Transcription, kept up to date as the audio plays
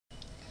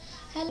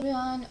Hello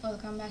everyone,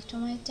 welcome back to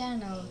my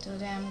channel.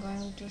 Today I'm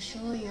going to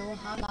show you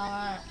how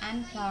flower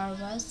and flower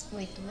vase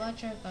with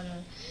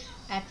watercolor.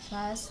 At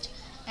first,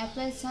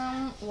 apply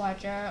some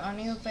water on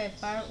your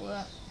paper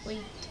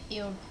with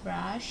your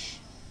brush.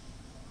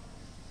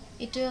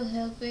 It will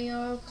help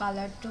your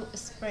color to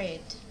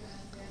spread.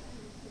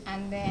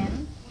 And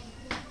then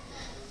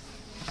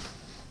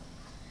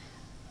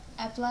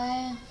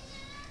apply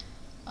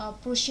a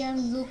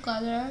Prussian blue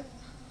color.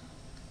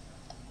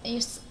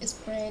 It's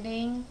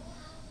spreading.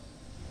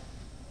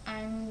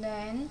 And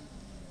then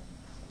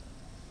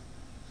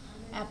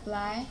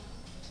apply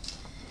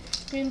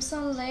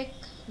crimson lake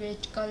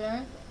red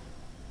color.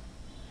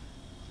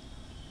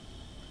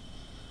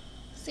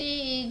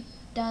 See, it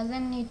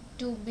doesn't need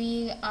to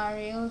be a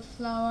real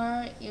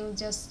flower, you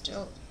just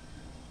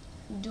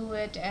do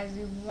it as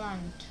you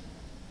want.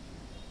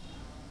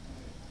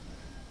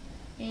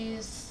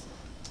 It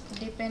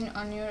depend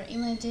on your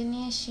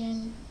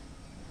imagination.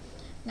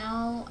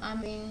 Now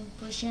I'm in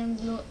Prussian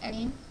blue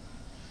again.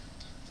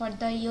 For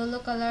the yellow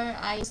color,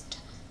 I used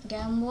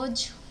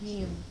gamboge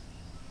hue.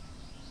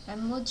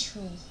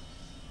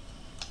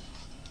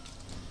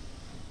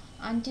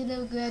 Until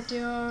you get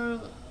the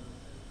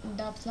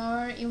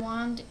flower you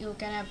want, you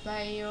can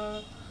apply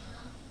your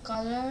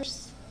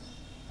colors,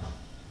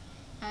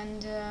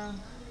 and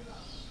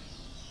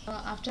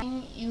after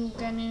you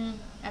can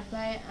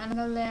apply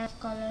another layer of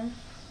color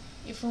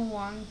if you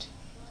want.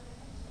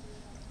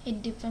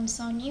 It depends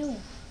on you.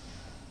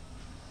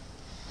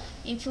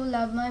 If you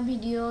love my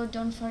video,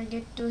 don't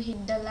forget to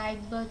hit the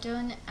like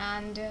button,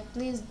 and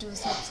please do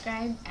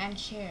subscribe and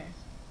share.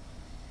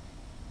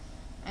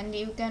 And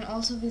you can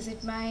also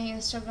visit my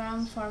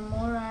Instagram for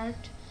more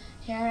art.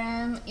 Here I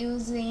am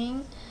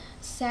using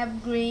sap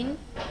green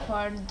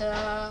for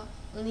the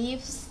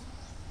leaves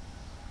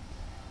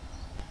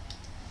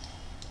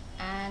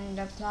and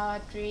the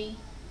flower tree.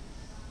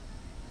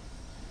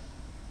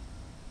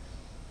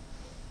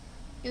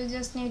 You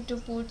just need to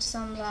put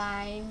some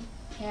line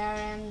here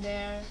and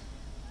there.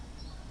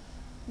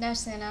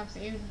 That's enough.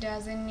 It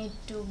doesn't need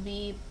to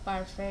be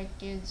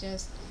perfect, you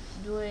just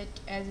do it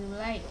as you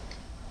like.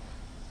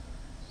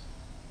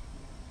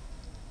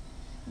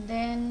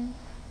 Then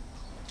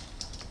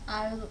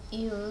I'll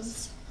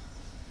use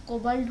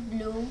cobalt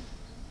blue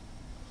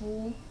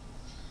hue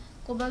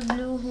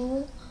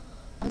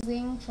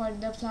using for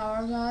the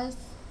flower vase.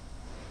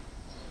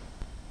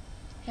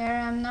 Here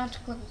I'm not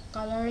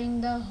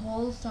coloring the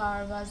whole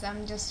flower vase,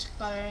 I'm just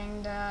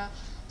coloring the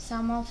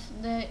some of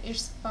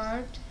its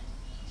part.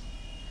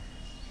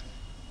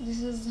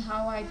 This is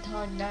how I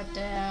thought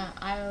that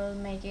I will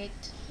make it.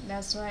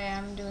 That's why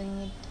I'm doing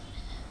it.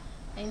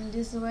 In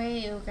this way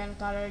you can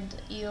color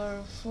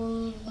your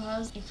full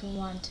vase if you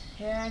want.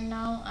 Here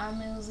now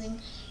I'm using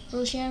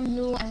Prussian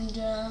blue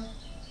and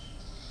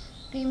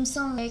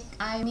crimson lake.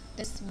 I made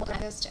this both,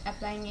 just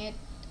applying it.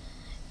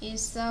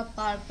 It's a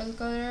purple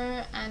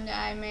color and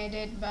I made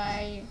it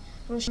by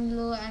Prussian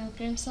blue and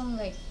crimson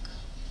lake.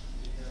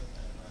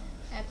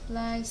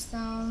 Apply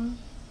some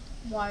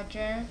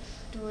water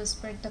to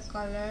spread the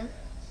color.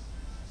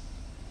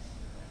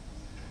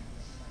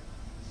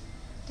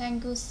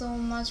 Thank you so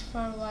much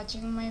for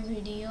watching my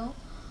video,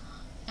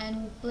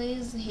 and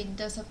please hit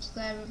the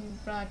subscribe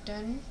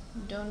button.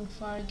 Don't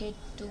forget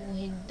to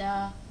hit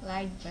the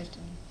like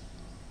button.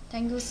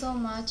 Thank you so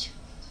much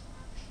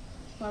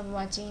for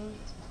watching.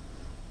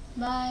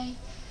 Bye.